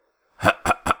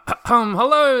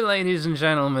Hello, ladies and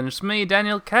gentlemen. It's me,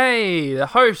 Daniel K, the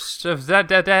host of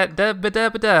and a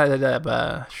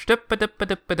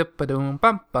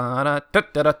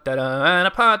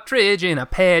partridge in a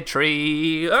pear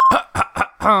tree.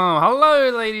 Hello,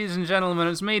 ladies and gentlemen.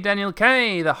 It's me, Daniel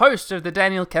K, the host of the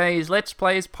Daniel K's Let's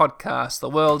Plays podcast, the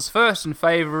world's first and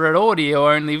favourite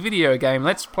audio-only video game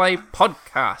Let's Play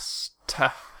podcast.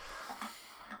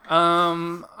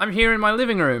 I'm here in my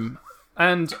living room,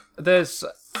 and there's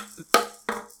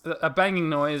a banging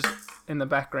noise in the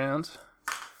background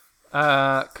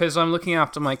because I'm looking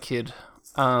after my kid.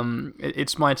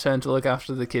 It's my turn to look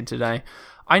after the kid today.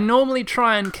 I normally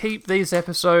try and keep these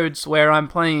episodes where I'm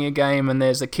playing a game and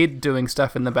there's a kid doing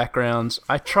stuff in the background.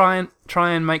 I try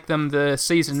and make them the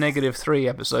season -3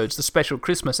 episodes, the special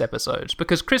Christmas episodes,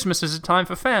 because Christmas is a time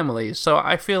for families. So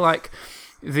I feel like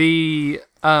the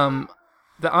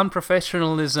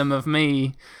unprofessionalism of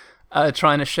me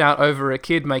trying to shout over a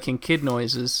kid making kid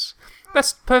noises,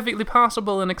 that's perfectly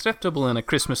passable and acceptable in a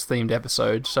Christmas-themed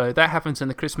episode, so that happens in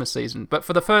the Christmas season. But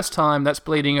for the first time, that's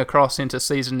bleeding across into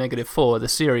season -4, the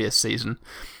serious season,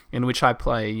 in which I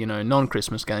play,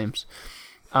 non-Christmas games.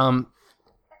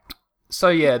 So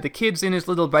yeah, the kid's in his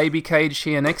little baby cage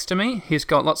here next to me. He's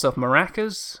got lots of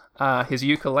maracas, his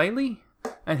ukulele,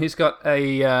 and he's got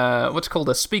a what's called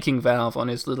a speaking valve on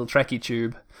his little trachea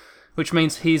tube, which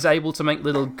means he's able to make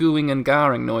little gooing and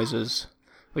garring noises,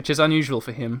 which is unusual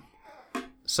for him.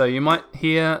 So you might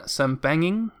hear some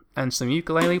banging and some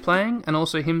ukulele playing, and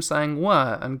also him saying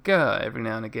wah and gah every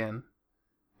now and again.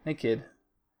 Hey kid.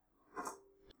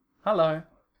 Hello.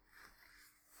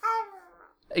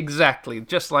 Exactly,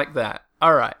 just like that.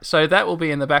 Alright, so that will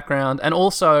be in the background, and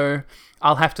also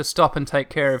I'll have to stop and take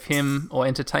care of him or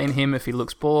entertain him if he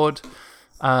looks bored.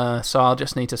 So I'll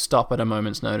just need to stop at a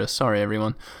moment's notice. Sorry,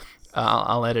 everyone.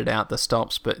 I'll edit out the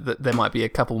stops, but there might be a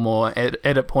couple more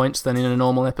edit points than in a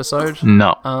normal episode.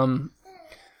 No.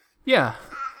 Yeah.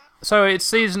 So it's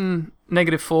season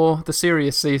 -4, the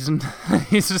serious season.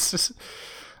 He's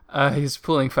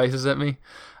pulling faces at me.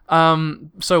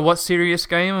 So what serious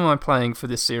game am I playing for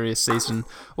this serious season?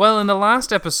 Well, in the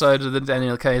last episode of the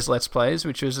Daniel K's Let's Plays,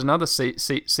 which was another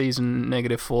season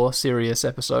 -4 serious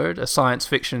episode, a science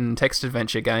fiction text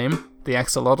adventure game, the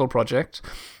Axolotl Project,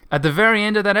 at the very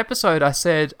end of that episode I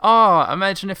said,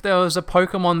 imagine if there was a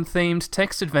Pokemon-themed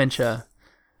text adventure.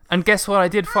 And guess what I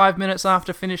did 5 minutes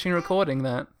after finishing recording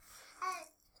that?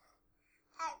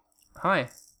 Hi.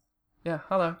 Yeah,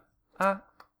 hello. I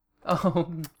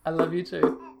love you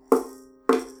too.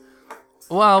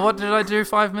 Well, what did I do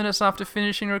 5 minutes after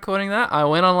finishing recording that? I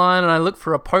went online and I looked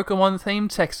for a Pokemon-themed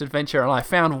text adventure and I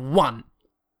found one.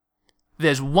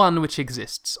 There's one which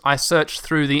exists. I searched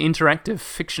through the interactive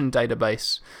fiction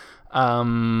database.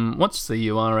 What's the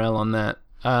URL on that?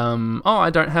 I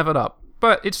don't have it up.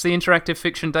 But it's the interactive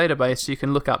fiction database. You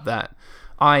can look up that.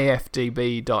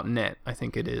 ifdb.net, I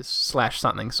think it is.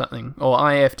 /something, or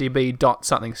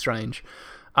ifdb.something strange.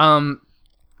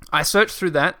 I searched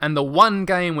through that, and the one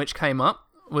game which came up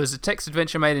was a text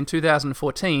adventure made in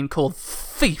 2014 called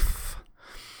Thief.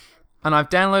 And I've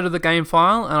downloaded the game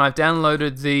file, and I've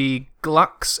downloaded the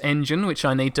Glux engine, which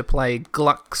I need to play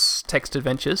Glux text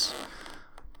adventures.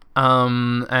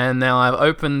 And now I've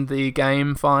opened the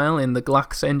game file in the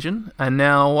Glux engine, and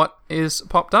now what is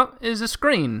popped up is a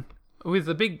screen with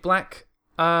a big black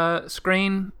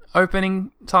screen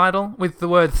opening title with the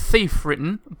word Thief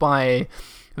written by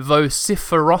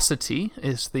Vociferosity,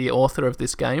 is the author of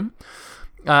this game.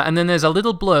 And then there's a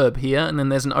little blurb here, and then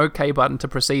there's an OK button to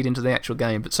proceed into the actual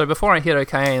game. But so before I hit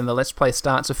OK and the Let's Play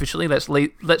starts officially,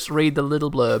 let's read the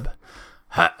little blurb.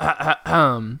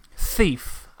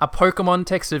 Thief, a Pokemon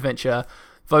text adventure,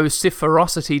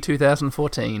 Vociferosity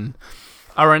 2014.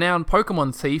 A renowned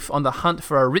Pokemon thief on the hunt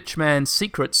for a rich man's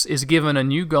secrets is given a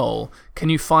new goal. Can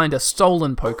you find a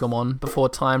stolen Pokemon before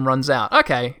time runs out?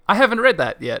 Okay, I haven't read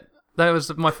that yet. That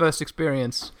was my first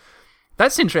experience.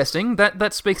 That's interesting.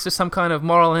 That speaks to some kind of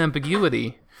moral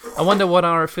ambiguity. I wonder what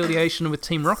our affiliation with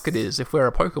Team Rocket is if we're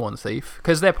a Pokemon thief.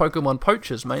 Because they're Pokemon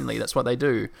poachers, mainly. That's what they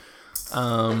do.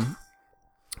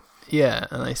 Yeah,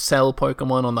 and they sell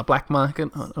Pokemon on the black market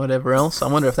or whatever else. I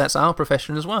wonder if that's our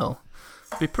profession as well.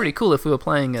 It'd be pretty cool if we were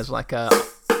playing as like an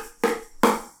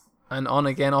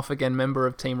on-again, off-again member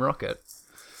of Team Rocket.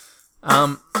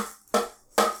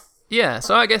 Yeah,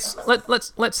 so I guess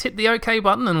let's hit the OK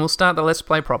button and we'll start the Let's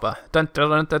Play proper. Dun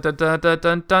dun dun dun dun dun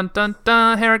dun dun dun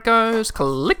dun. Here it goes.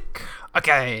 Click.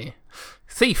 Okay.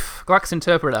 Thief. Glux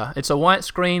Interpreter. It's a white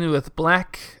screen with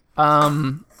black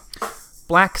sans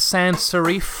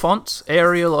serif font,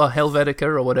 Arial or Helvetica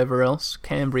or whatever else.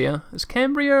 Cambria. Is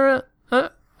Cambria a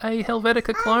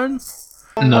Helvetica clone?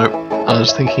 No, I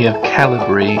was thinking of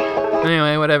Calibri.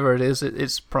 Anyway, whatever it is,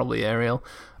 it's probably Arial.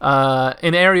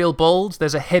 In Arial bold,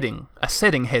 there's a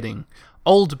setting heading.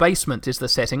 Old basement is the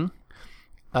setting,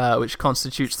 which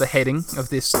constitutes the heading of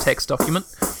this text document.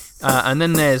 And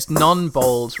then there's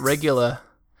non-bold regular.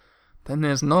 Then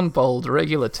there's non-bold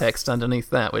regular text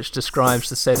underneath that, which describes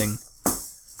the setting.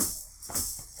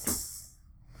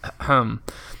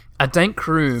 A dank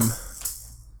room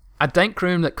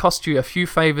that cost you a few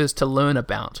favours to learn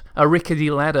about. A rickety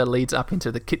ladder leads up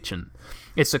into the kitchen.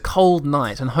 It's a cold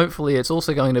night, and hopefully it's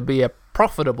also going to be a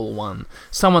profitable one.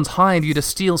 Someone's hired you to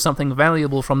steal something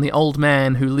valuable from the old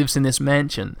man who lives in this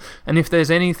mansion. And if there's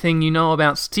anything you know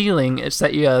about stealing, it's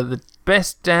that you're the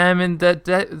best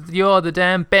you're the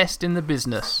damn best in the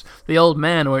business. The old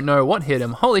man won't know what hit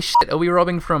him. Holy shit, are we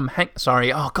robbing from Hank?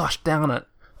 Sorry, oh gosh, damn it.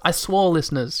 I swore,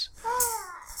 listeners.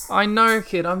 I know,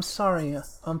 kid, I'm sorry.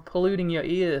 I'm polluting your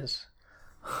ears.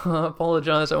 I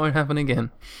apologise, it won't happen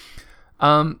again.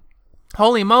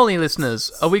 Holy moly,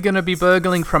 listeners, are we going to be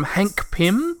burgling from Hank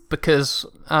Pym? Because,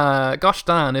 gosh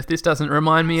darn, if this doesn't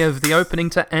remind me of the opening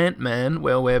to Ant-Man,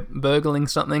 where we're burgling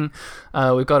something,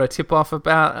 we've got a tip-off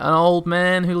about an old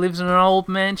man who lives in an old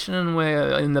mansion, and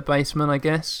we're in the basement, I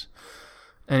guess.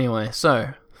 Anyway, so,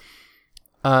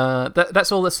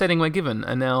 that's all the setting we're given,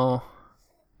 and now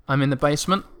I'm in the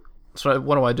basement. So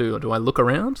what do? Do I look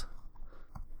around?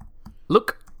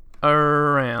 Look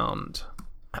around.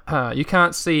 You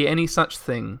can't see any such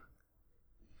thing.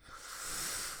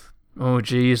 Oh,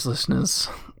 geez, listeners.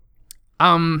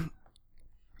 I'm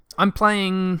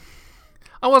playing...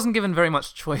 I wasn't given very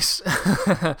much choice.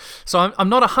 So I'm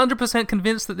not 100%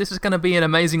 convinced that this is going to be an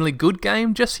amazingly good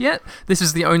game just yet. This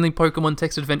is the only Pokemon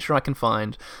text adventure I can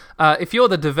find. If you're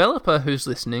the developer who's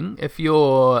listening, if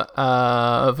you're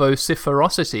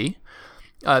Vociferosity...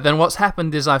 then what's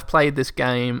happened is I've played this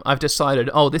game, I've decided,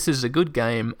 oh, this is a good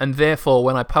game, and therefore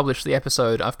when I publish the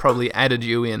episode, I've probably added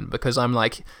you in, because I'm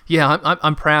like, yeah,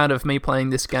 I'm proud of me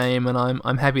playing this game, and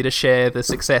I'm happy to share the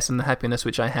success and the happiness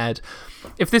which I had.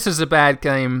 If this is a bad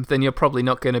game, then you're probably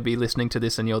not going to be listening to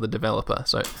this, and you're the developer,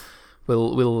 so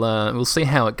we'll see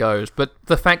how it goes. But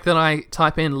the fact that I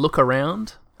type in look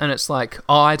around, and it's like,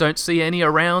 oh, I don't see any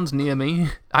around near me,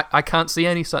 I can't see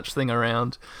any such thing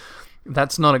around.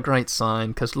 That's not a great sign,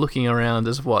 because looking around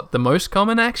is the most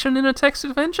common action in a text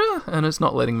adventure? And it's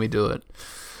not letting me do it.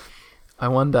 I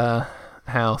wonder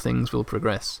how things will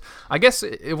progress. I guess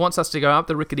it wants us to go up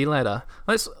the rickety ladder.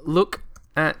 Let's look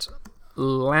at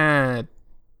ladder.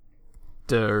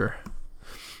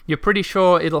 You're pretty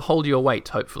sure it'll hold your weight,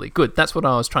 hopefully. Good, that's what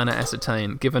I was trying to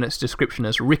ascertain. Given its description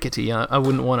as rickety, I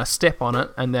wouldn't want to step on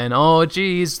it and then, oh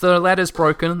geez, the ladder's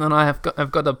broken, and I've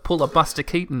got to pull a Buster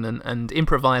Keaton and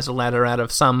improvise a ladder out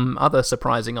of some other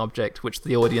surprising object, which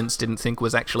the audience didn't think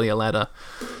was actually a ladder.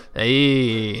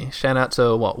 Hey, shout out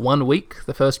to, 1 week,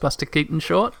 the first Buster Keaton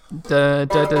short? Okay,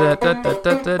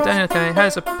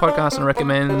 here's a podcast and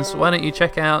recommends, why don't you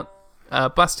check out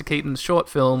Buster Keaton's short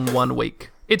film, 1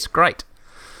 week. It's great.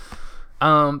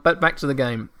 But back to the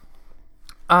game.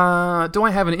 Do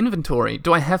I have an inventory?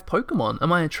 Do I have Pokemon?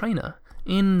 Am I a trainer?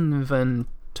 Inventory.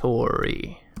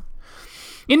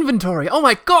 Oh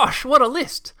my gosh, what a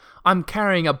list! I'm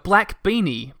carrying a black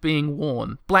beanie being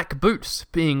worn, black boots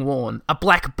being worn, a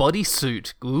black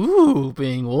bodysuit,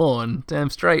 being worn,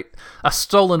 damn straight, a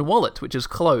stolen wallet which is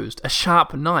closed, a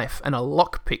sharp knife, and a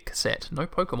lockpick set. No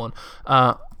Pokemon.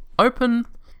 Open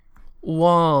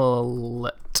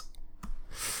wallet.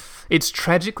 It's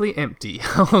tragically empty.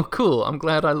 Oh, cool. I'm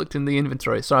glad I looked in the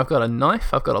inventory. So I've got a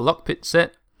knife, I've got a lockpick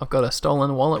set, I've got a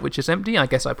stolen wallet which is empty. I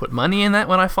guess I put money in that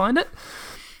when I find it.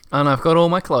 And I've got all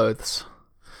my clothes.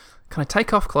 Can I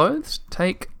take off clothes?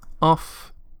 Take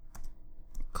off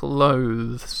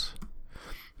clothes.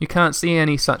 You can't see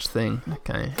any such thing.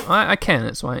 Okay. I can.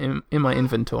 It's in my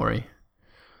inventory.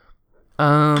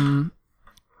 Drop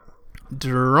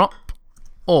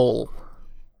all.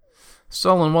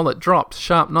 Stolen wallet dropped,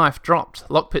 sharp knife dropped,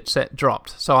 lockpick set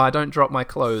dropped. So I don't drop my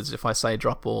clothes if I say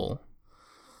drop all.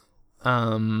 Do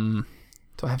I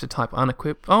have to type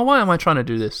unequip? Oh, why am I trying to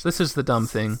do this? This is the dumb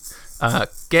thing.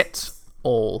 Get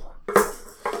all.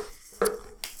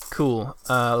 Cool.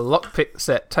 Lockpick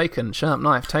set taken, sharp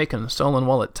knife taken, stolen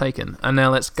wallet taken. And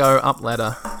now let's go up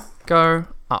ladder. Go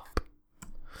up.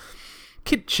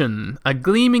 Kitchen. A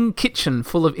gleaming kitchen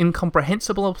full of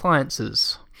incomprehensible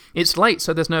appliances. It's late,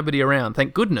 so there's nobody around.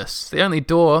 Thank goodness. The only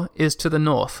door is to the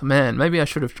north. Man, maybe I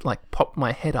should have, popped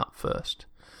my head up first.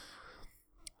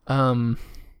 Door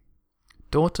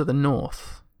to the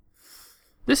north.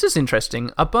 This is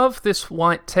interesting. Above this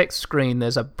white text screen,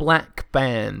 there's a black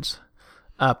band.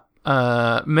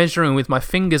 measuring with my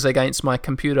fingers against my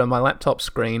computer, my laptop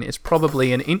screen, is probably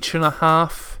 1.5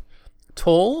 inches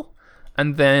tall,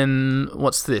 and then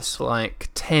what's this? Like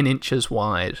 10 inches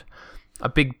wide. A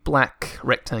big black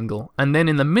rectangle. And then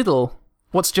in the middle,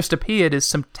 what's just appeared is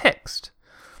some text.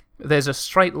 There's a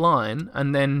straight line,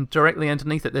 and then directly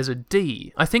underneath it there's a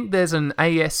D. I think there's an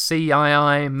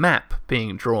ASCII map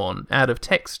being drawn out of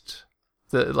text,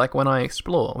 like when I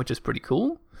explore, which is pretty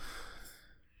cool.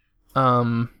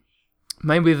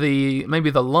 Maybe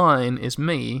the line is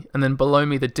me, and then below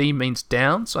me the D means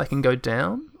down, so I can go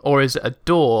down? Or is it a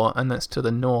door, and that's to the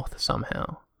north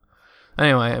somehow?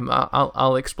 Anyway,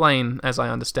 I'll explain as I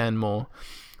understand more.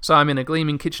 So I'm in a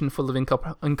gleaming kitchen full of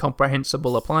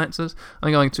incomprehensible appliances.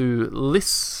 I'm going to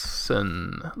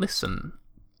listen. Listen.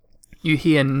 You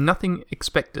hear nothing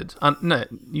expected.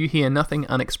 You hear nothing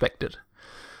unexpected.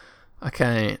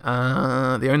 Okay,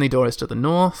 the only door is to the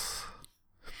north.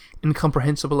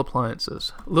 Incomprehensible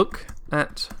appliances. Look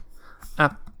at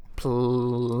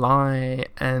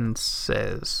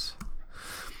appliances.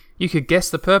 You could guess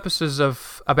the purposes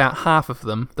of about half of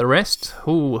them. The rest,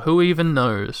 who even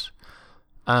knows?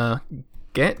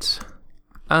 Get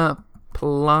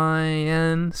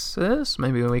appliances.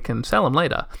 Maybe we can sell them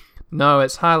later. No,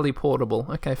 it's highly portable.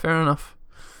 Okay, fair enough.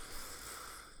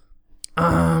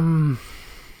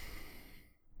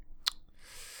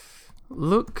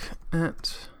 Look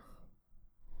at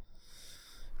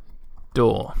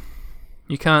door.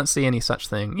 You can't see any such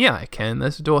thing. Yeah, I can.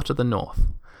 There's a door to the north.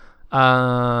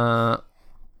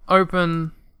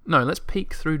 Open. No, let's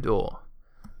peek through door.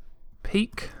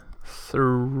 Peek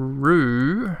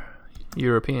through.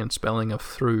 European spelling of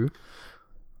through.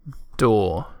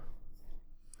 Door.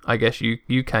 I guess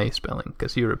UK spelling,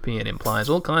 because European implies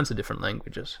all kinds of different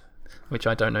languages, which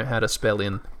I don't know how to spell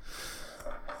in.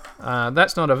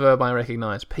 That's not a verb I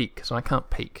recognise. Peek, so I can't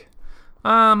peek.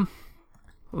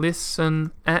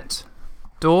 Listen at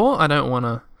door. I don't want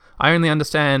to. I only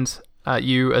understand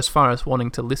you as far as wanting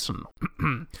to listen.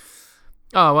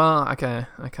 Oh, well, okay.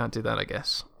 I can't do that, I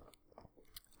guess.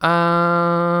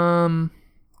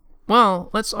 Well,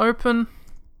 let's open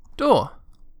door.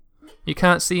 You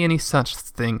can't see any such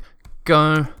thing.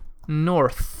 Go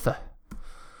north.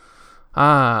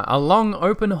 A long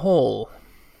open hall.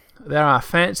 There are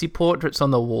fancy portraits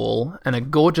on the wall and a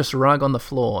gorgeous rug on the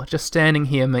floor. Just standing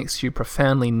here makes you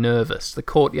profoundly nervous. The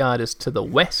courtyard is to the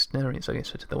west. No, so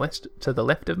to the west, to the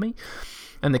left of me,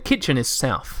 and the kitchen is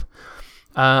south.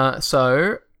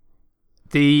 So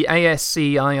the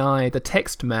ASCII, the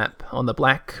text map on the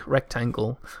black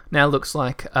rectangle, now looks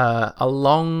like a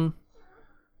line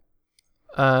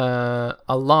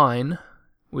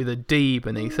with a D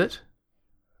beneath it.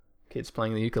 Kids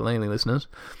playing the ukulele, listeners.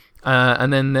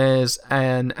 And then there's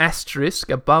an asterisk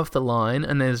above the line,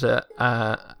 and there's a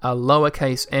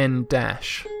lowercase n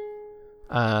dash,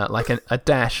 like a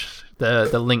dash,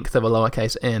 the length of a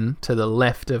lowercase n to the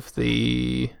left of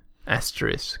the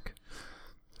asterisk.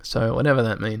 So whatever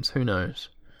that means, who knows?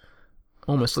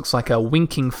 Almost looks like a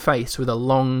winking face with a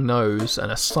long nose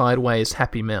and a sideways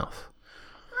happy mouth.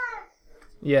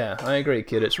 Yeah, I agree,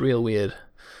 kid. It's real weird.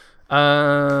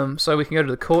 So we can go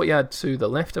to the courtyard to the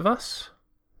left of us.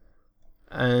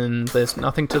 And there's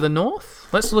nothing to the north.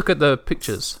 Let's look at the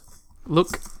pictures.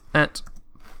 Look at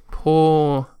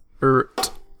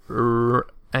portraits.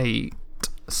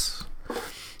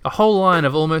 A whole line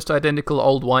of almost identical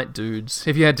old white dudes.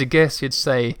 If you had to guess, you'd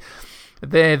say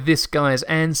they're this guy's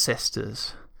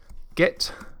ancestors.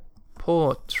 Get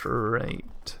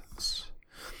portraits.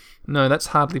 No, that's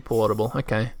hardly portable.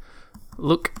 Okay.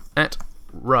 Look at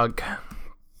rug.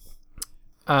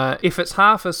 If it's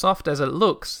half as soft as it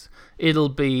looks, it'll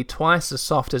be twice as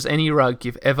soft as any rug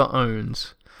you've ever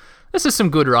owned. This is some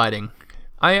good writing.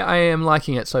 I am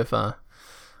liking it so far.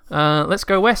 Let's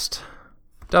go west.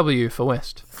 W for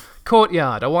west.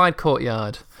 Courtyard, a wide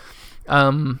courtyard.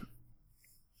 Okay,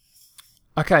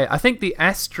 I think the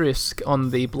asterisk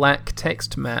on the black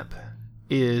text map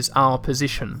is our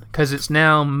position, because it's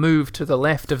now moved to the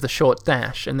left of the short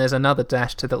dash, and there's another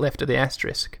dash to the left of the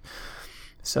asterisk.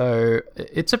 So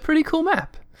it's a pretty cool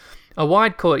map. A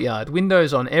wide courtyard,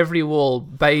 windows on every wall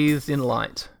bathed in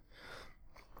light.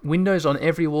 Windows on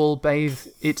every wall bathe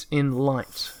it in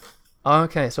light.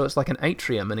 Okay, so it's like an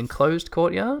atrium, an enclosed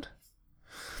courtyard?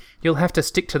 You'll have to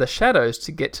stick to the shadows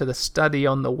to get to the study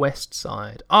on the west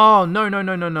side. Oh, no.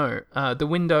 The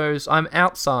windows, I'm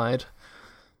outside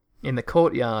in the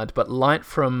courtyard, but light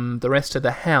from the rest of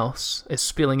the house is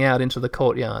spilling out into the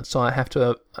courtyard, so I have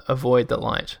to avoid the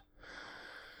light.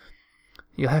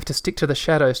 You'll have to stick to the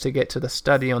shadows to get to the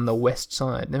study on the west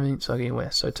side. That means okay,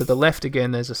 west. So to the left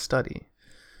again, there's a study.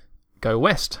 Go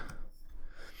west.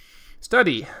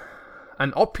 Study.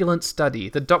 An opulent study.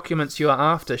 The documents you are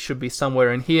after should be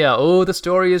somewhere in here. Oh, the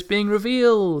story is being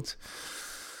revealed.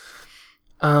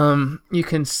 You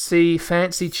can see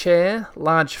fancy chair,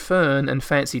 large fern, and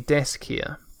fancy desk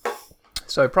here.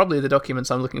 So probably the documents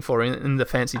I'm looking for in the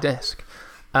fancy desk.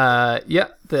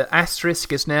 The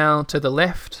asterisk is now to the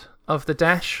left of the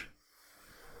dash.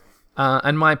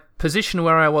 And my position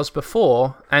where I was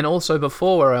before, and also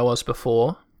before where I was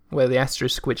before, where the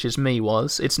asterisk, which is me,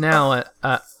 was, it's now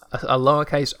a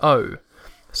lowercase o.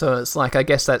 So it's like, I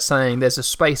guess that's saying there's a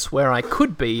space where I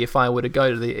could be if I were to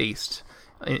go to the east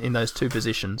in those two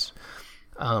positions.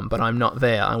 But I'm not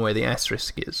there. I'm where the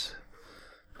asterisk is.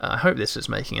 I hope this is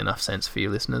making enough sense for you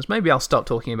listeners. Maybe I'll stop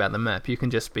talking about the map. You can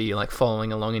just be like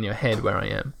following along in your head where I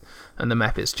am. And the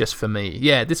map is just for me.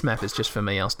 Yeah, this map is just for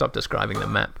me. I'll stop describing the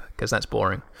map because that's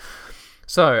boring.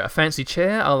 So, a fancy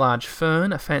chair, a large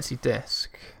fern, a fancy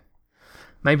desk.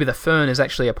 Maybe the fern is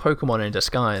actually a Pokemon in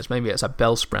disguise. Maybe it's a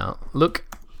Bellsprout. Look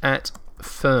at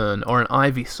fern or an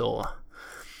Ivysaur.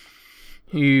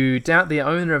 You doubt the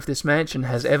owner of this mansion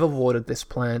has ever watered this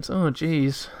plant. Oh,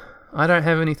 jeez. I don't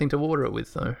have anything to water it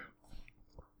with, though.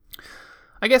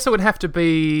 I guess it would have to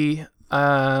be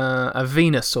a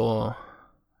Venusaur,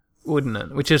 wouldn't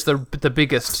it? Which is the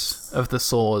biggest of the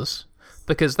saws.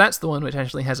 Because that's the one which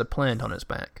actually has a plant on its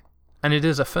back. And it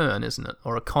is a fern, isn't it?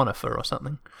 Or a conifer or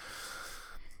something.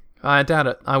 I doubt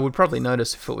it. I would probably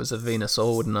notice if it was a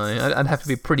Venusaur, wouldn't I? I'd have to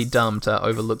be pretty dumb to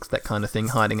overlook that kind of thing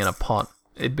hiding in a pot.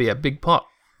 It'd be a big pot.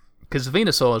 Because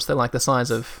Venusaurs, they're like the size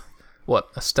of, what,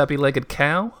 a stubby-legged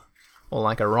cow? Or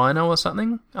like a rhino or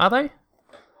something? Are they?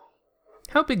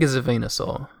 How big is a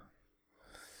Venusaur?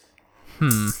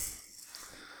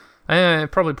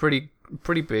 Probably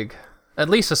pretty big. At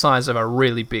least the size of a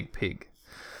really big pig.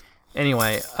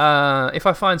 Anyway, if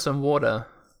I find some water,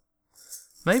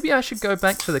 maybe I should go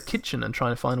back to the kitchen and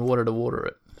try and find water to water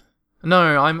it.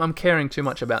 No, I'm caring too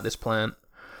much about this plant.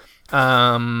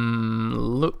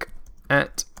 Look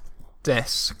at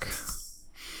desk.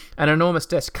 An enormous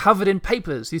desk covered in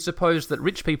papers. You suppose that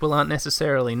rich people aren't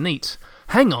necessarily neat.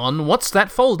 Hang on, what's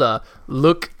that folder?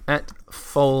 Look at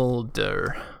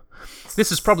folder.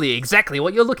 This is probably exactly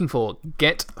what you're looking for.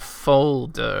 Get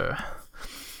folder.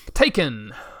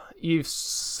 Taken. You've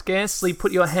scarcely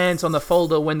put your hands on the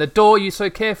folder when the door you so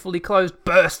carefully closed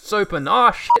bursts open.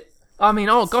 Oh, shit.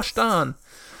 Oh, gosh darn.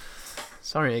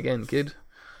 Sorry again, kid.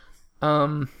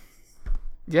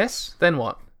 Yes? Then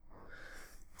what?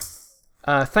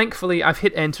 Thankfully, I've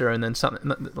hit enter and then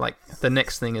something like the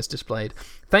next thing is displayed.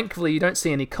 Thankfully, you don't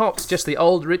see any cops, just the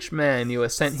old rich man you were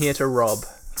sent here to rob.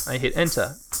 I hit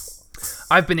enter.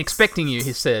 I've been expecting you,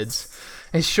 he says.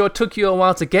 It sure took you a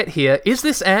while to get here. Is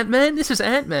this Ant-Man? This is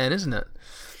Ant-Man, isn't it?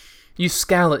 You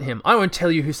scowl at him. I won't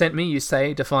tell you who sent me, you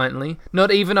say, defiantly.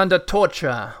 Not even under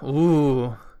torture.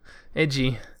 Ooh,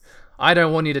 edgy. I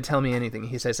don't want you to tell me anything,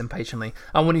 he says impatiently.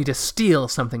 I want you to steal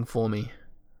something for me.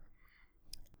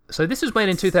 So this was made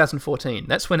in 2014.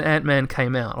 That's when Ant-Man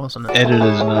came out, wasn't it?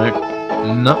 Editor's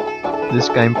note. No, this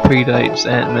game predates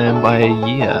Ant-Man by a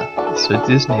year. So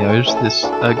Disney owes this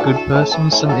good person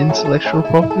some intellectual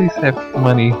property theft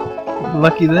money.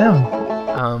 Lucky them.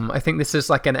 I think this is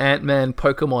like an Ant-Man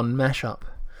Pokemon mashup.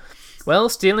 Well,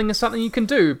 stealing is something you can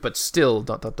do, but still, ...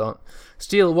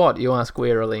 Steal what, you ask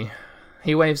wearily.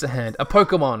 He waves a hand. A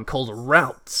Pokemon called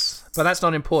Routes. But that's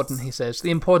not important, he says.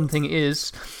 The important thing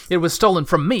is, it was stolen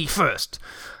from me first.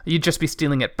 You'd just be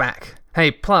stealing it back.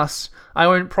 Hey, plus, I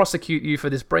won't prosecute you for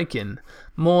this break-in.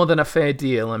 More than a fair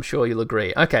deal, I'm sure you'll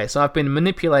agree. Okay, so I've been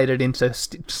manipulated into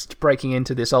breaking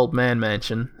into this old man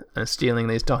mansion and stealing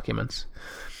these documents.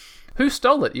 Who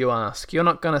stole it, you ask? You're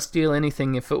not going to steal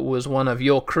anything if it was one of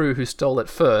your crew who stole it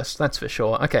first, that's for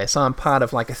sure. Okay, so I'm part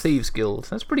of like a thieves guild.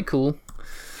 That's pretty cool.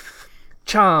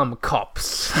 Charm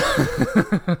Cops.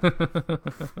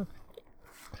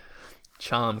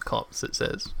 Charm Cops, it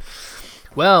says.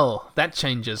 Well, that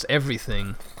changes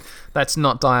everything. That's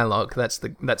not dialogue.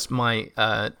 That's my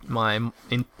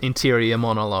interior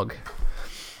monologue.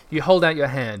 You hold out your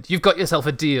hand. You've got yourself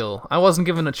a deal. I wasn't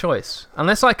given a choice.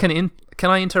 Unless I can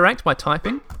I interact by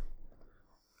typing?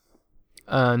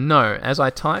 No. As I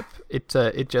type,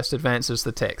 it just advances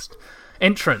the text.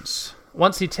 Entrance.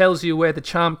 Once he tells you where the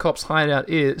Charm Cop's hideout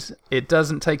is, it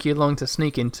doesn't take you long to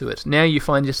sneak into it. Now you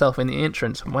find yourself in the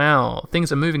entrance. Wow,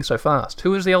 things are moving so fast.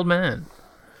 Who is the old man?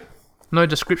 No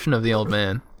description of the old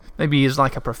man. Maybe he's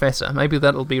like a professor. Maybe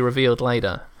that'll be revealed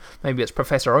later. Maybe it's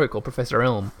Professor Oak or Professor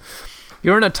Elm.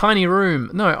 You're in a tiny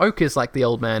room. No, Oak is like the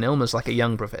old man. Elm is like a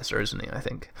young professor, isn't he, I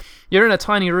think. You're in a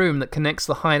tiny room that connects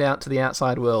the hideout to the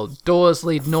outside world. Doors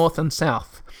lead north and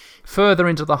south, further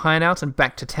into the hideout and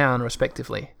back to town,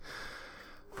 respectively.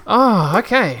 Oh,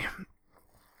 okay.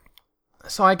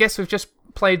 So I guess we've just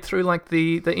played through like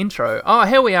the intro. Oh,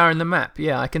 here we are in the map.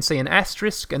 Yeah, I can see an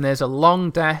asterisk and there's a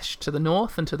long dash to the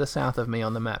north and to the south of me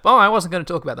on the map. Oh, I wasn't going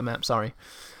to talk about the map, sorry.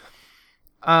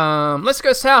 Let's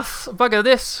go south. Bugger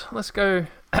this. Let's go.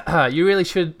 You really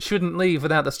shouldn't leave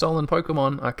without the stolen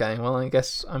Pokemon. Okay, well, I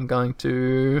guess I'm going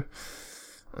to...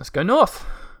 Let's go north.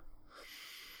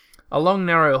 A long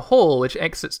narrow hall which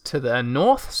exits to the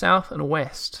north, south, and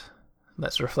west.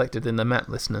 That's reflected in the map,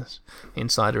 listeners.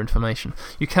 Insider information.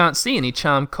 You can't see any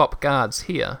Charm Cop guards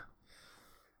here.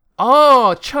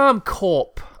 Oh, Charm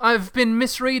Corp. I've been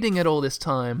misreading it all this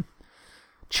time.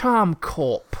 Charm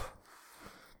Corp.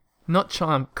 Not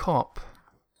Charm Cop.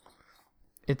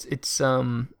 It's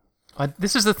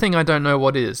this is the thing I don't know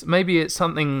what is. Maybe it's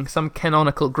some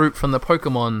canonical group from the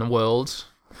Pokemon world,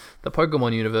 the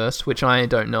Pokemon universe, which I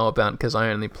don't know about because I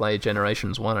only play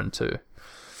Generations 1 and 2.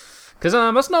 Because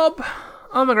I'm a snob.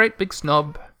 I'm a great big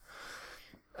snob.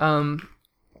 Well,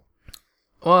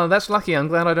 that's lucky. I'm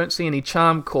glad I don't see any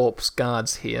Charm Corps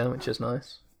guards here, which is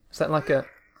nice. Is that like a...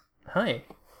 Hi.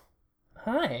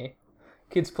 Hi.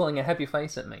 Kid's pulling a happy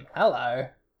face at me. Hello.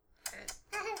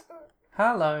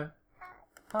 Hello.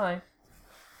 Hi.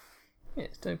 Yeah,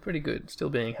 it's doing pretty good. Still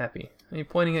being happy. Are you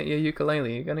pointing at your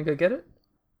ukulele? You gonna go get it?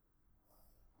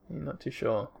 You're not too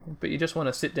sure. But you just want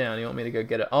to sit down. You want me to go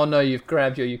get it. Oh no, you've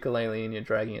grabbed your ukulele and you're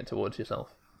dragging it towards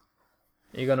yourself.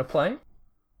 Are you gonna play?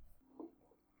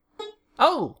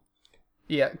 Oh!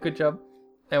 Yeah, good job.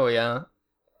 There we are.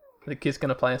 The kid's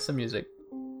gonna play us some music.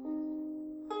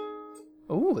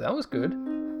 Ooh, that was good.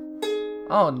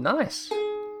 Oh, nice.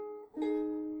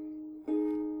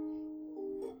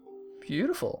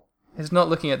 Beautiful. He's not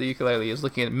looking at the ukulele, he's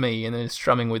looking at me and then he's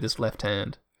strumming with his left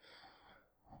hand.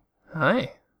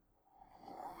 Hi.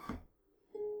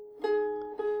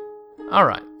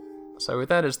 Alright. So with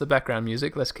that as the background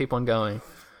music, let's keep on going.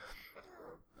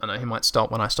 I know he might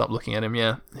stop when I stop looking at him.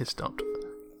 Yeah, he stopped.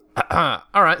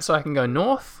 Alright, so I can go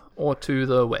north or to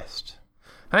the west.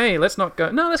 Hey, let's not go...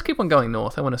 No, let's keep on going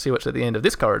north. I want to see what's at the end of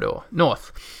this corridor.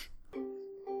 North.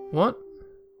 What?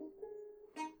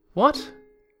 What?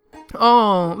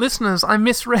 Oh, listeners, I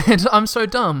misread. I'm so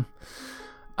dumb.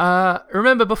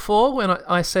 Remember before when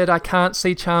I said I can't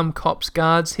see Charm Corps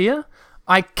guards here?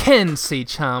 I can see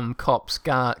Charm Corps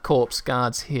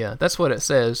guards here. That's what it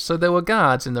says. So there were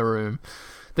guards in the room.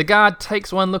 The guard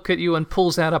takes one look at you and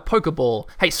pulls out a Pokeball.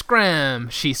 Hey, scram,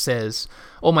 she says.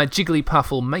 Or my Jigglypuff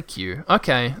will make you.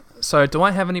 Okay, so do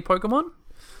I have any Pokemon?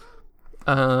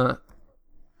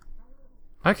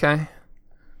 Okay.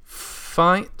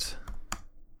 Fight.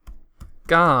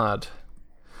 Guard.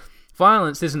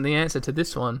 Violence isn't the answer to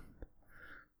this one.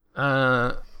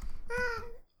 Yeah,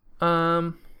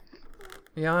 I'm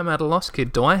at a loss,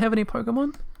 kid. Do I have any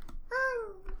Pokemon?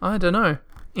 I don't know.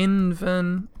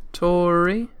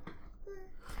 Inventory.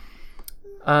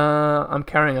 I'm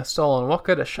carrying a stolen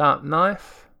locket, a sharp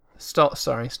knife.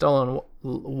 Stolen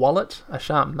wallet, a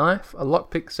sharp knife, a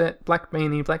lockpick set, black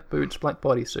beanie, black boots, black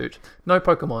bodysuit. No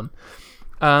Pokemon.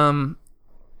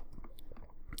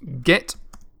 Get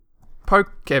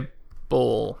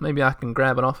Pokeball. Maybe I can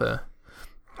grab it off her.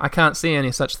 I can't see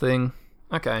any such thing.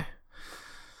 Okay.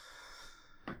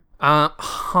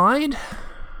 Hide?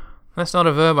 That's not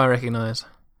a verb I recognize.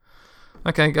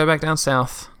 Okay, go back down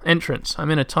south. Entrance. I'm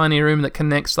in a tiny room that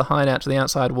connects the hideout to the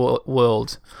outside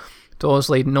world. Doors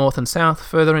lead north and south,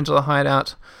 further into the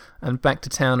hideout, and back to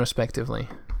town respectively.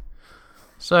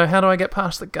 So, how do I get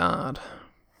past the guard?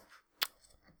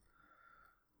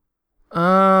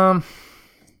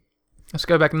 Let's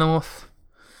go back north.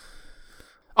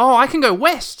 Oh, I can go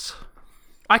west!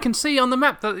 I can see on the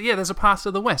map that, yeah, there's a path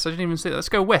to the west. I didn't even see that. Let's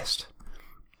go west.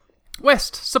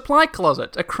 West, supply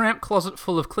closet. A cramped closet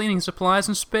full of cleaning supplies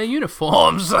and spare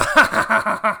uniforms.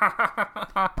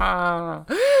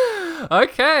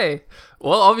 Okay.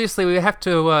 Well, obviously we have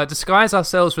to disguise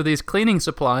ourselves with these cleaning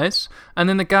supplies, and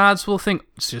then the guards will think,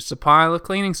 it's just a pile of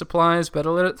cleaning supplies,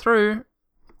 better let it through.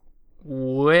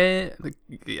 I'm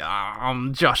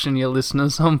joshing your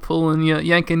listeners. I'm pulling your,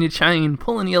 yanking your chain,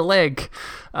 pulling your leg.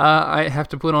 I have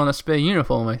to put on a spare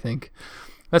uniform, I think.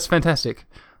 That's fantastic.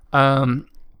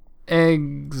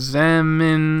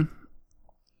 Examine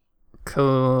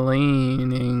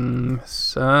cleaning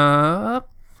supplies.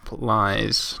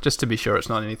 Just to be sure it's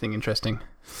not anything interesting.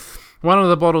 One of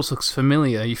the bottles looks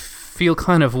familiar. You feel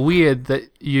kind of weird that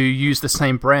you use the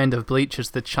same brand of bleach as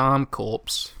the Charm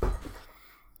Corps.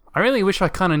 I really wish I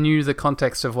kind of knew the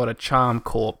context of what a Charm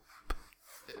Corp.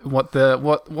 What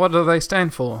do they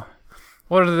stand for?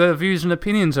 What are the views and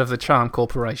opinions of the Charm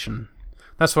Corporation?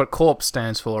 That's what Corp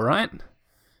stands for, right?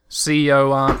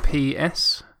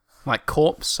 CORPS. Like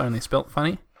corpse, only spelt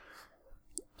funny.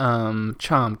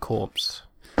 Charm corpse.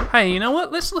 Hey, you know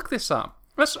what? Let's look this up.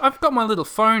 I've got my little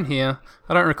phone here.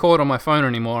 I don't record on my phone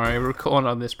anymore. I record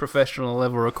on this professional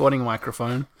level recording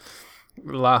microphone.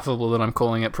 Laughable that I'm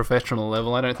calling it professional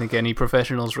level. I don't think any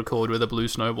professionals record with a Blue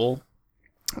Snowball.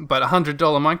 But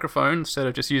 $100 microphone instead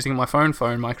of just using my phone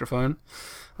microphone.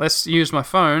 Let's use my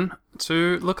phone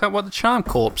to look up what the Charm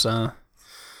Corps are.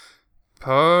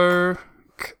 Pokemon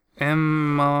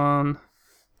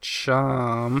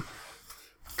Charm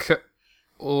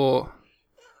Corpus.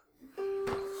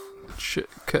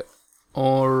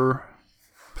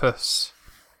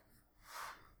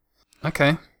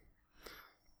 Okay.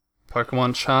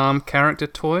 Pokemon Charm character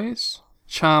toys.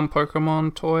 Charm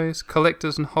Pokemon toys.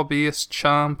 Collectors and hobbyists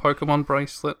Charm Pokemon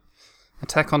bracelet.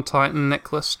 Attack on Titan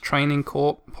necklace. Training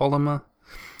Corp. Polymer.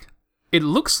 It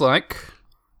looks like...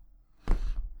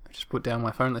 Just put down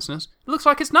my phone, listeners. It looks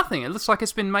like it's nothing. It looks like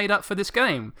it's been made up for this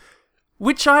game.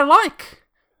 Which I like.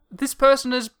 This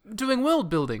person is doing world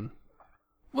building.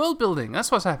 World building.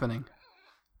 That's what's happening.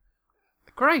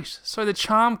 Great. So the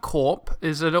Charm Corp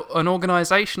is an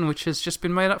organisation which has just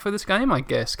been made up for this game, I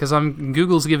guess, because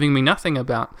Google's giving me nothing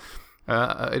about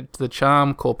the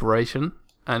Charm Corporation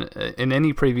and in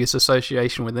any previous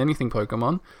association with anything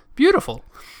Pokemon. Beautiful.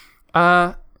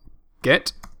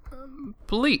 Get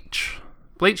Bleach.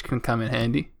 Bleach can come in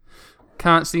handy.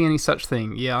 Can't see any such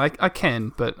thing. Yeah, I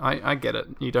can, but I get it.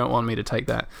 You don't want me to take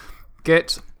that.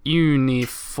 Get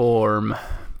Uniform.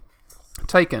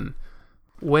 Taken.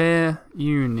 Wear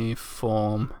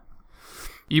uniform.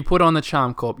 You put on the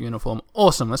Charm Corp uniform.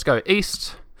 Awesome. Let's go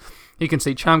east. You can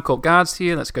see Charm Corp guards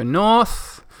here. Let's go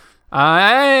north.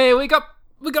 Hey, we got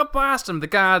past them. The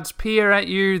guards peer at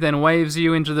you, then waves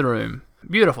you into the room.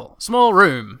 Beautiful. Small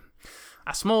room.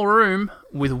 A small room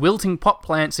with wilting pot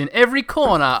plants in every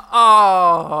corner.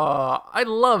 Oh, I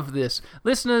love this.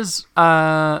 Listeners,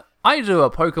 I do a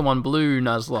Pokemon Blue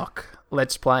Nuzlocke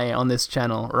Let's Play on this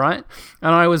channel, right?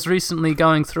 And I was recently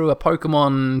going through a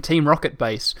Pokemon Team Rocket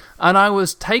base, and I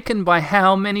was taken by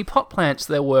how many pot plants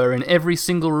there were in every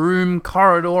single room,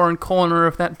 corridor, and corner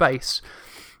of that base.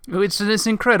 It's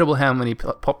incredible how many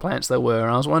pot plants there were,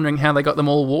 and I was wondering how they got them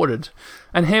all watered.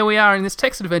 And here we are in this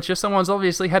text adventure. Someone's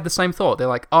obviously had the same thought. They're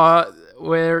like,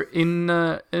 we're in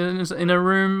a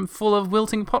room full of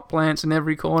wilting pot plants in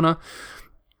every corner.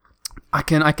 I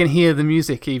can hear the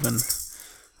music even.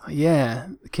 Yeah,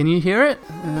 can you hear it?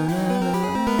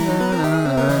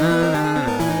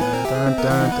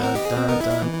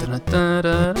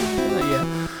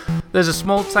 Yeah. There's a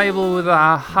small table with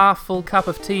a half-full cup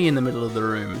of tea in the middle of the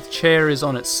room. The chair is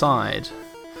on its side.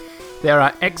 There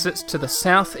are exits to the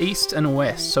south, east, and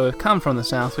west. So we've come from the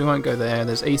south, we won't go there.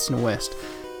 There's east and west.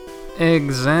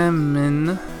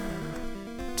 Examine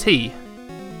tea.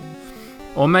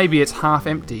 Or maybe it's half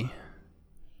empty.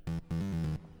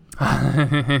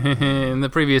 In the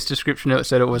previous description it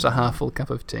said it was a half-full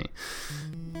cup of tea.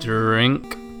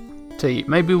 Drink tea.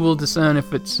 Maybe we'll discern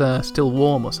if it's still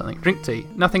warm or something. Drink tea.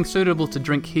 Nothing suitable to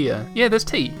drink here. Yeah, there's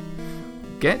tea.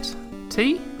 Get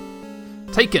tea?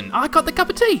 Taken. I got the cup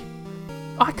of tea!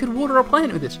 I could water a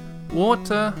plant with this.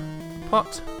 Water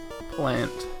pot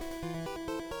plant.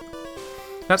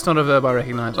 That's not a verb I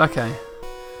recognise. Okay.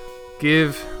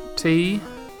 Give tea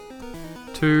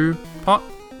to pot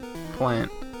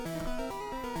plant.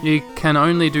 You can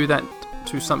only do that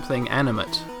to something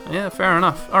animate. Yeah, fair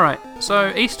enough. Alright,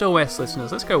 so east or west,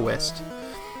 listeners? Let's go west.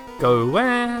 Go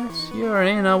west, you're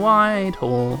in a wide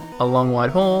hall. A long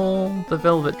wide hall, the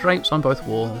velvet drapes on both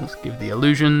walls give the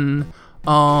illusion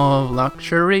of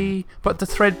luxury. But the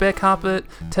threadbare carpet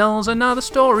tells another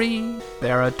story.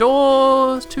 There are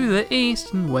doors to the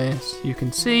east and west. You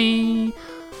can see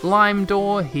lime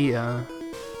door here.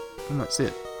 And that's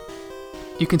it.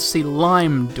 You can see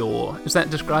lime door. Is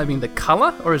that describing the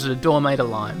colour, or is it a door made of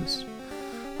limes?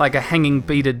 Like a hanging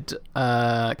beaded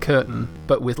curtain,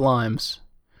 but with limes.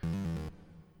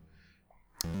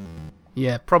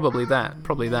 Yeah, probably that.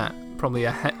 Probably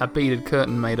a beaded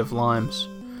curtain made of limes.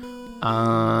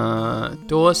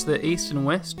 Doors to the east and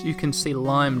west. You can see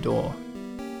lime door.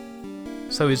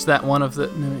 So is that one of the...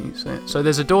 No, so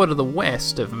there's a door to the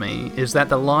west of me. Is that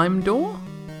the lime door?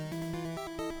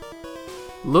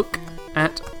 Look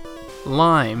at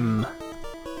lime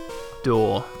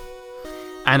door.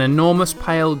 An enormous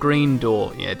pale green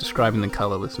door. Yeah, describing the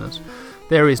colour, listeners.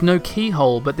 There is no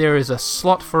keyhole, but there is a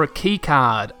slot for a key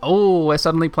card. Oh, we're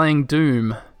suddenly playing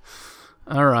Doom.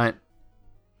 Alright.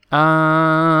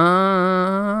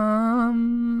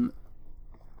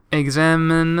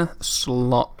 Examine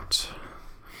slot.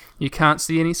 You can't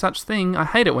see any such thing. I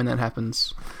hate it when that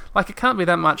happens. Like, it can't be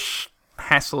that much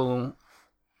hassle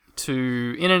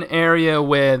in an area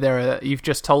where you've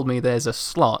just told me there's a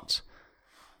slot,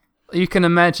 you can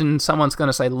imagine someone's going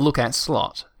to say, look at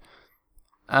slot.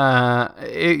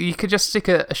 You could just stick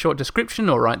a short description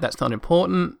or write, that's not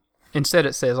important. Instead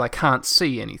it says, I can't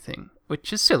see anything,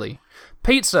 which is silly.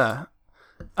 Pizza.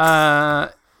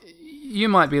 You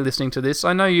might be listening to this.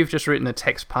 I know you've just written a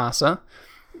text parser.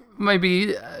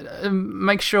 Maybe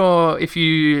make sure if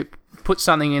you put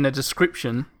something in a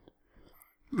description,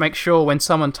 make sure when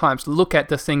someone types, look at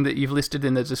the thing that you've listed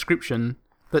in the description,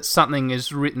 that something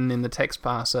is written in the text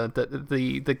parser, that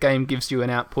the game gives you an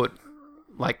output,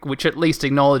 which at least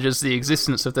acknowledges the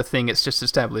existence of the thing it's just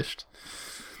established.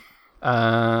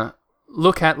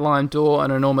 Look at lime door,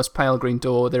 an enormous pale green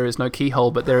door. There is no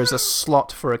keyhole, but there is a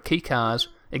slot for a keycard.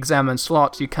 Examine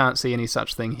slot. You can't see any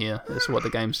such thing here. That's what the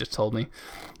game's just told me.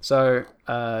 So,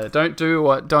 don't do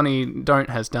what Donnie Don't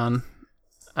has done.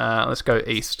 Let's go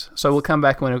east. So we'll come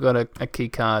back when we've got a key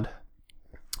card.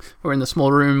 We're in the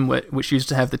small room which used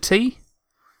to have the tea.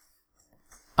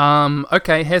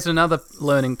 Okay, here's another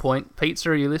learning point.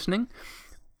 Pizza, are you listening?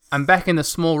 I'm back in the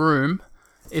small room.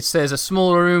 It says a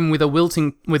small room with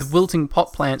wilting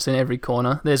pot plants in every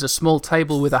corner. There's a small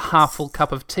table with a half-full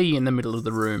cup of tea in the middle of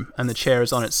the room, and the chair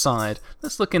is on its side.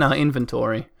 Let's look in our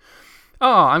inventory.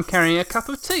 Oh, I'm carrying a cup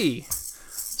of tea.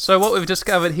 So what we've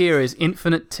discovered here is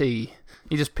infinite tea.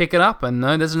 You just pick it up, and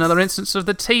there's another instance of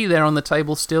the tea there on the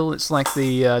table still. It's like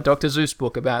the Dr. Zeus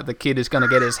book about the kid who's going to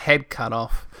get his head cut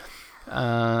off.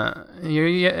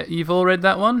 You've all read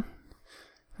that one?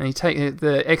 And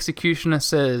the executioner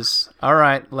says, all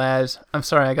right, lad, I'm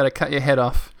sorry, I got to cut your head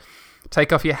off.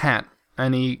 Take off your hat.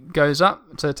 And he goes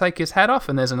up to take his hat off,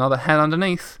 and there's another hat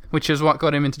underneath, which is what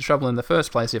got him into trouble in the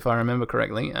first place, if I remember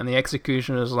correctly. And the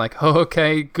executioner is like, oh,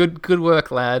 okay, good work,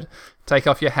 lad. Take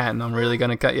off your hat, and I'm really going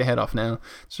to cut your head off now.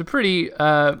 It's a pretty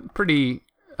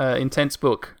intense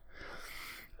book.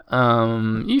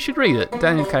 You should read it.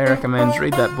 Daniel K. recommends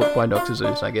read that book by Dr.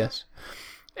 Zeus, I guess.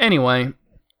 Anyway.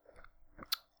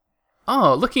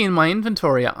 Oh, looking in my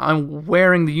inventory, I'm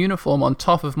wearing the uniform on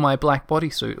top of my black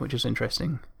bodysuit, which is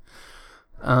interesting.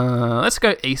 Let's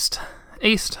go east.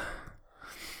 East.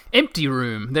 Empty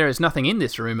room. There is nothing in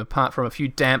this room apart from a few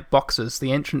damp boxes.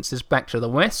 The entrance is back to the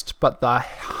west, but the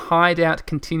hideout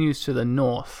continues to the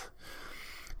north.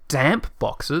 Damp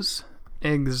boxes?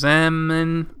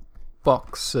 Examine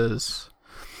boxes.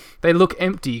 They look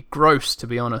empty, gross, to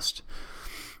be honest.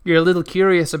 You're a little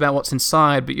curious about what's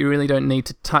inside, but you really don't need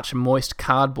to touch moist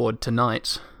cardboard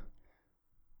tonight.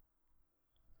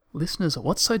 Listeners,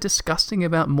 what's so disgusting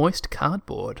about moist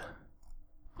cardboard?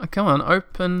 Oh, come on,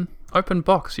 open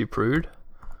box, you prude.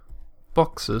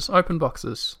 Boxes, open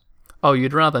boxes. Oh,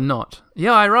 you'd rather not.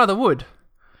 Yeah, I rather would.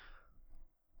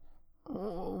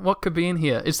 What could be in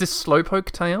here? Is this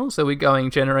Slowpoke Tales? Are we going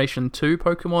Generation 2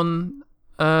 Pokemon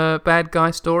bad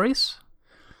guy stories?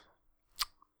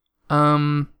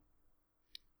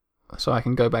 So I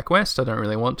can go back west. I don't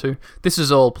really want to. This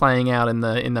is all playing out in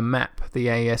the map, the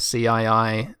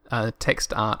ASCII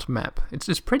text art map. It's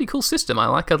a pretty cool system. I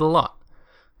like it a lot.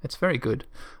 It's very good.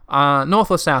 North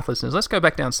or south, listeners? Let's go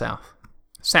back down south.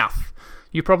 South.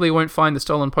 You probably won't find the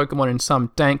stolen Pokemon in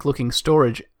some dank-looking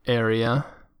storage area.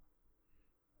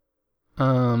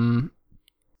 Okay,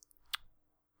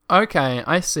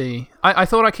 I see. I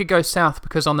thought I could go south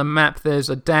because on the map there's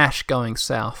a dash going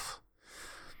south.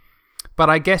 But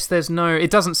I guess there's no...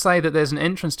 It doesn't say that there's an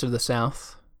entrance to the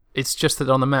south. It's just that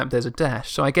on the map there's a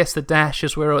dash. So I guess the dash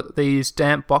is where these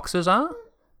damp boxes are?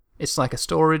 It's like a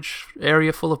storage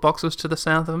area full of boxes to the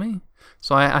south of me.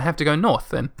 So I have to go north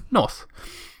then. North.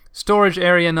 Storage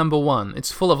area number 1.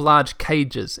 It's full of large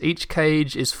cages. Each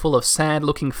cage is full of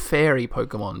sad-looking fairy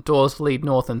Pokemon. Doors lead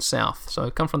north and south. So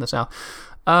come from the south.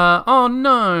 Oh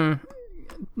no!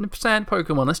 Sad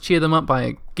Pokemon. Let's cheer them up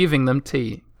by giving them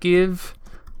tea. Give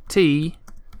tea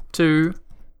to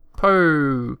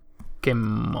Pokemon.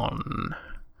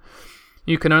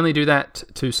 You can only do that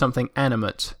to something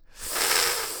animate.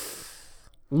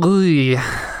 Ooh,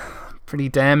 pretty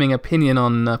damning opinion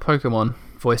on Pokemon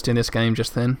voiced in this game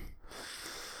just then.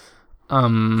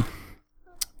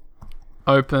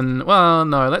 Open... Well,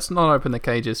 no, let's not open the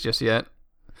cages just yet.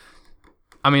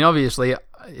 I mean, obviously,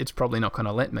 it's probably not going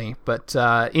to let me, but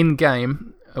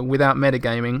in-game, without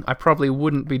metagaming, I probably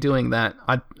wouldn't be doing that.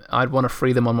 I'd want to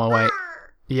free them on my way.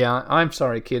 Yeah, I'm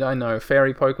sorry, kid, I know,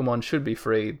 fairy Pokemon should be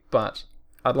freed, but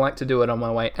I'd like to do it on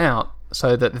my way out,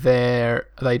 so that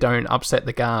they don't upset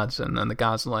the guards, and then the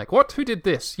guards are like, what? Who did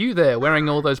this? You there, wearing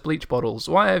all those bleach bottles.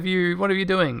 What are you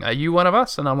doing? Are you one of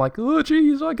us? And I'm like, oh,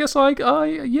 geez, I guess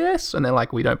yes. And they're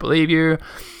like, we don't believe you.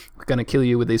 We're going to kill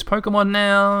you with these Pokemon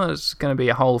now. It's going to be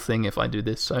a whole thing if I do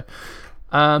this. So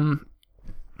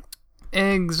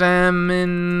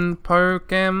Examine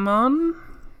Pokemon.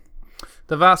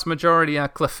 The vast majority are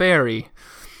Clefairy,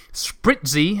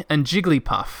 Spritzy, and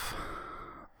Jigglypuff.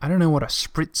 I don't know what a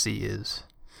Spritzy is.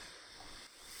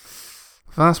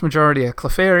 Vast majority are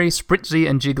Clefairy, Spritzy,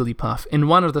 and Jigglypuff. In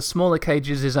one of the smaller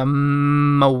cages is a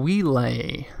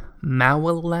Mawile.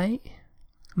 Mawile.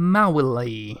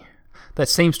 That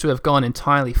seems to have gone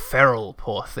entirely feral,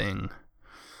 poor thing.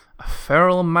 A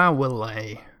feral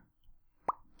Mawile.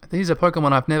 These are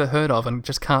Pokemon I've never heard of and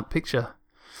just can't picture.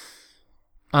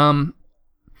 Alright,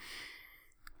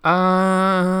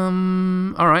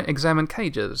 examine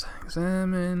cages.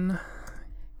 Examine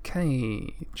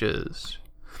cages.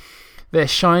 They're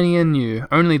shiny and new,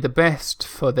 only the best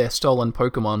for their stolen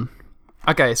Pokemon.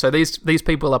 Okay, so these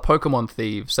people are Pokemon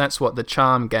thieves. That's what the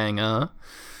Charm Gang are.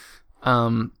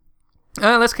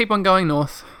 Let's keep on going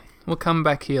north. We'll come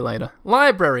back here later.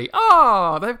 Library!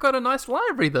 Oh, they've got a nice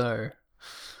library though.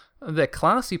 They're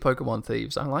classy Pokemon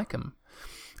thieves. I like them.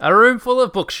 A room full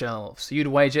of bookshelves. You'd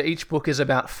wager each book is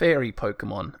about fairy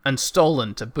Pokemon, and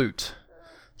stolen to boot.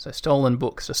 So stolen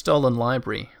books, a stolen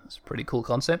library. That's a pretty cool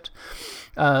concept.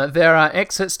 There are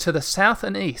exits to the south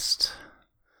and east.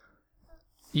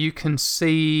 You can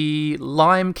see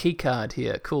Lime Keycard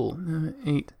here. Cool.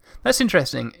 That's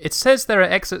interesting. It says there are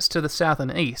exits to the south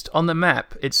and east. On the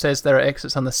map, it says there are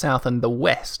exits on the south and the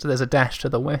west. There's a dash to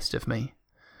the west of me.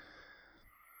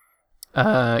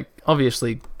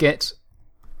 Obviously, get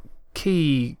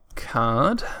key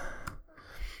card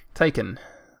taken.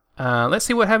 Let's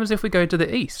see what happens if we go to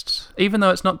the east. Even though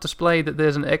it's not displayed that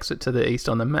there's an exit to the east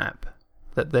on the map,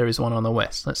 that there is one on the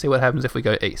west. Let's see what happens if we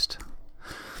go east.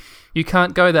 You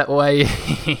can't go that way.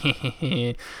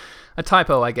 A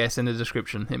typo, I guess, in the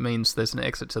description. It means there's an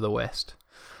exit to the west.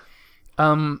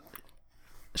 Should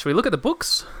we look at the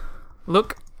books? No,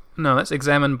 let's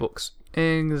examine books.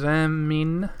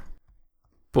 Examine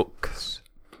books.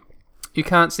 You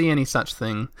can't see any such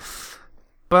thing.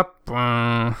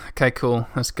 Okay, cool.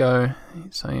 Let's go.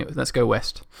 So let's go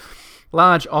west.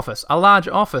 Large office. A large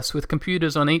office with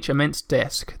computers on each immense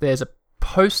desk. There's a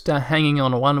poster hanging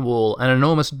on one wall. An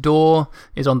enormous door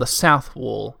is on the south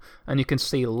wall. And you can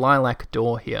see lilac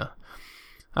door here.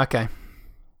 Okay.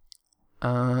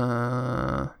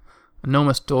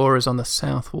 Enormous door is on the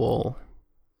south wall.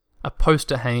 A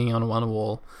poster hanging on one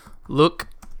wall. Look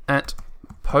at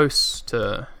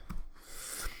poster.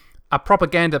 A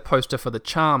propaganda poster for the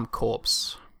Charm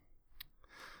Corps.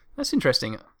 That's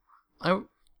interesting.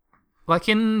 Like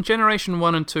in Generation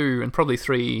 1 and 2, and probably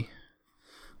 3,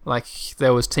 like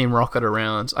there was Team Rocket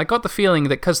around. I got the feeling that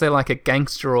because they're like a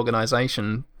gangster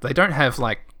organization, they don't have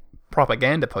like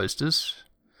propaganda posters.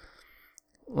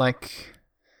 Like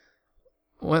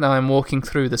when I'm walking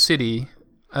through the city,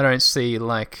 I don't see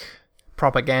like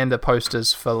propaganda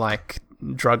posters for like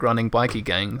drug running bikie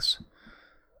gangs.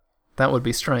 That would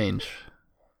be strange.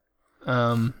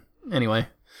 Anyway.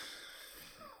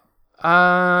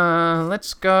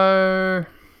 Let's go...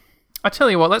 I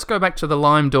tell you what, let's go back to the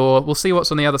Lime Door. We'll see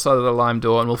what's on the other side of the Lime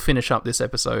Door, and we'll finish up this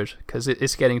episode, because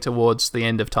it's getting towards the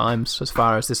end of times, as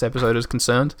far as this episode is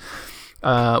concerned.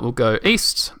 We'll go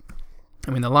east.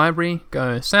 I'm in the library.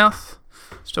 Go south.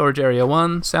 Storage area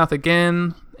 1. South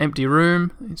again. Empty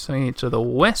room. So to the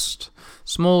west.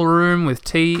 Small room with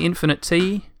tea. Infinite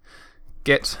tea.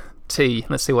 Get tea.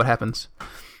 Let's see what happens.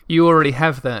 You already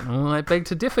have that. Well, I beg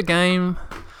to differ, game.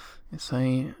 Let's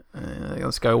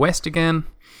go west again.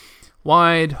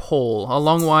 Wide hall. A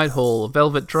long wide hall.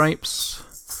 Velvet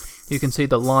drapes. You can see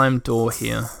the Lime Door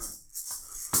here.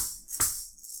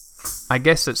 I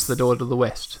guess it's the door to the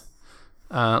west.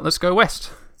 Let's go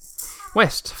west.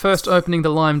 West. First opening the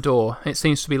Lime Door. It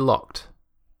seems to be locked.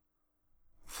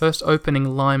 First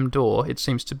opening Lime Door. It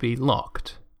seems to be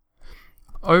locked.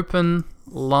 Open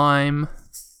Lime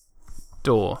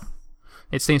Door.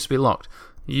 It seems to be locked.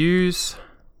 Use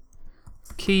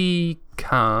key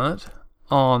card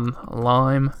on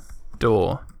Lime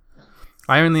Door.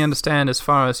 I only understand as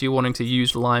far as you wanting to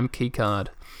use Lime key card.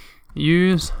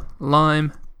 Use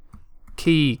Lime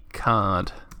key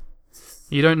card.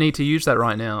 You don't need to use that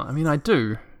right now. I mean, I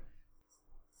do.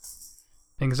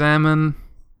 Examine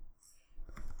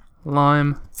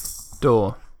Lime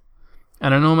Door.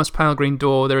 An enormous pale green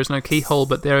door. There is no keyhole,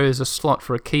 but there is a slot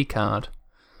for a key card.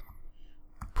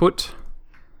 Put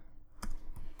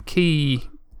key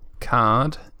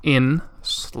card in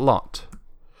slot.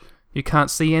 You can't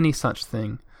see any such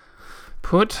thing.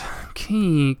 Put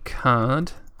key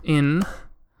card in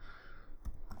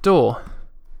door.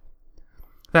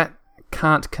 That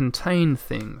can't contain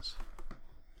things.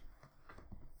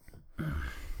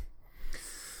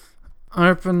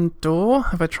 Open door.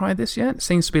 Have I tried this yet? It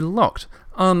seems to be locked.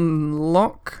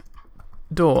 Unlock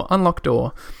door. Unlock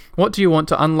door. What do you want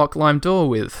to unlock Lime Door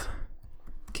with?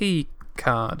 Key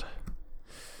card.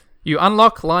 You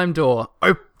unlock Lime Door.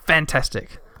 Oh,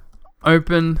 fantastic.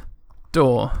 Open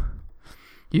door.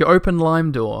 You open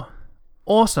Lime Door.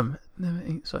 Awesome.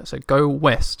 So go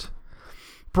west.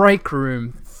 Break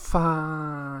room.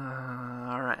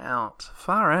 Far out.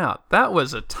 Far out. That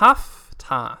was a tough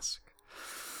task.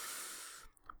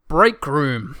 Break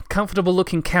room. Comfortable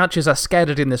looking couches are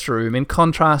scattered in this room, in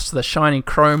contrast to the shiny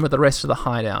chrome of the rest of the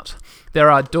hideout. There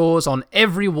are doors on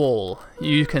every wall.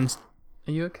 You can...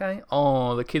 Are you okay?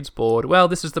 Oh, the kid's bored. Well,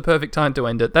 this is the perfect time to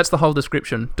end it. That's the whole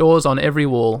description. Doors on every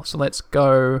wall. So let's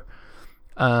go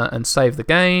and save the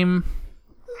game.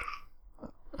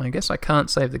 I guess I can't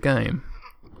save the game.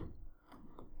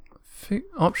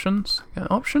 Options?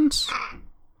 Options?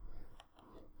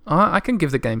 I can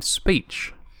give the game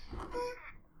speech.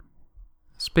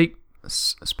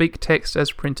 Speak text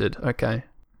as printed. Okay.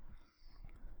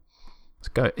 Let's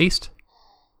go east.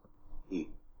 E.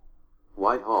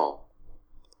 Whitehall.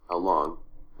 Along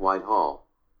Whitehall.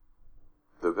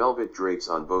 The velvet drapes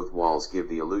on both walls give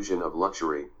the illusion of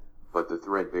luxury, but the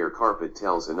threadbare carpet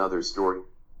tells another story.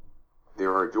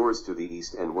 There are doors to the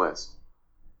east and west.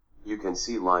 You can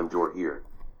see Lime Door here.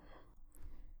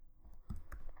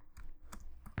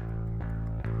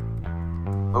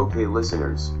 Okay,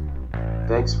 listeners.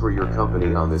 Thanks for your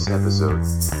company on this episode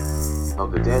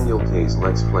of the Daniel K's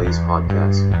Let's Plays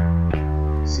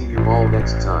podcast. See you all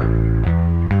next time.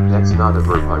 That's not a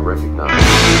verb I recognize.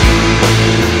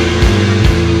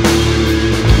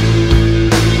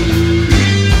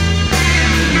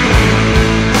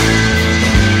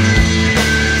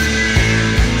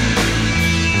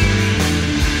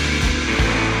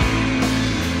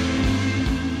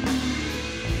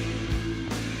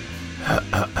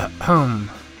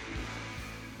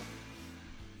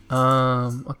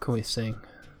 What can we sing?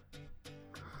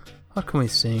 What can we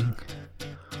sing?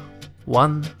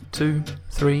 1, 2,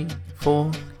 3,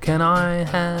 4. Can I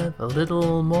have a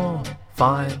little more?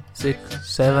 5, 6,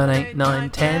 7, 8, 9,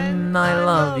 10. I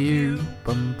love you.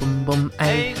 Bum bum bum.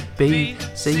 A, B,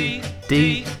 C,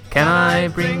 D. Can I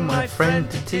bring my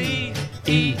friend to tea?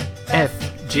 E,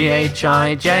 F, G, H,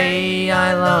 I, J.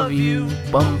 I love you.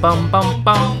 Bum bum bum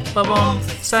bum bum bum.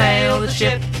 Sail the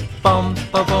ship. Bum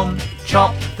bum bum.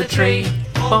 Chop the tree.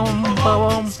 Bum bum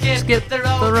bum. Skip the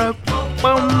rope.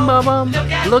 Bum bum bum.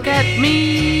 Look at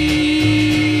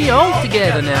me. All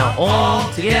together now. All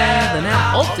together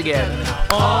now. All together now.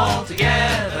 All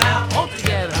together now. All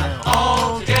together now.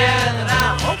 All together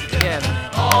now. All together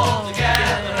now. All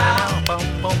together now. Bum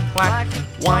bum. Black,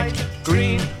 white,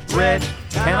 green, red.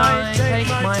 Can I take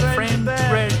my friend to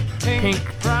red? Pink,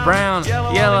 brown,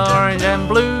 yellow, orange, and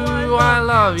blue. I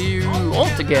love you. All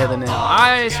together now.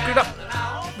 I screwed up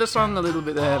the song a little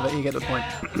bit there, but you get the point.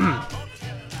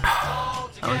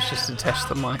 I was just attached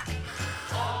to the mic.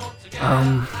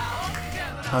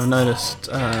 I've noticed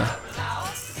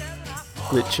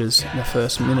glitches in the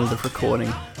first minute of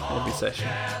recording every session.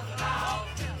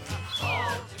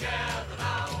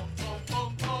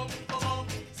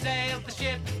 Sail the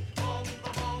ship,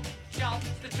 chop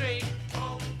the tree.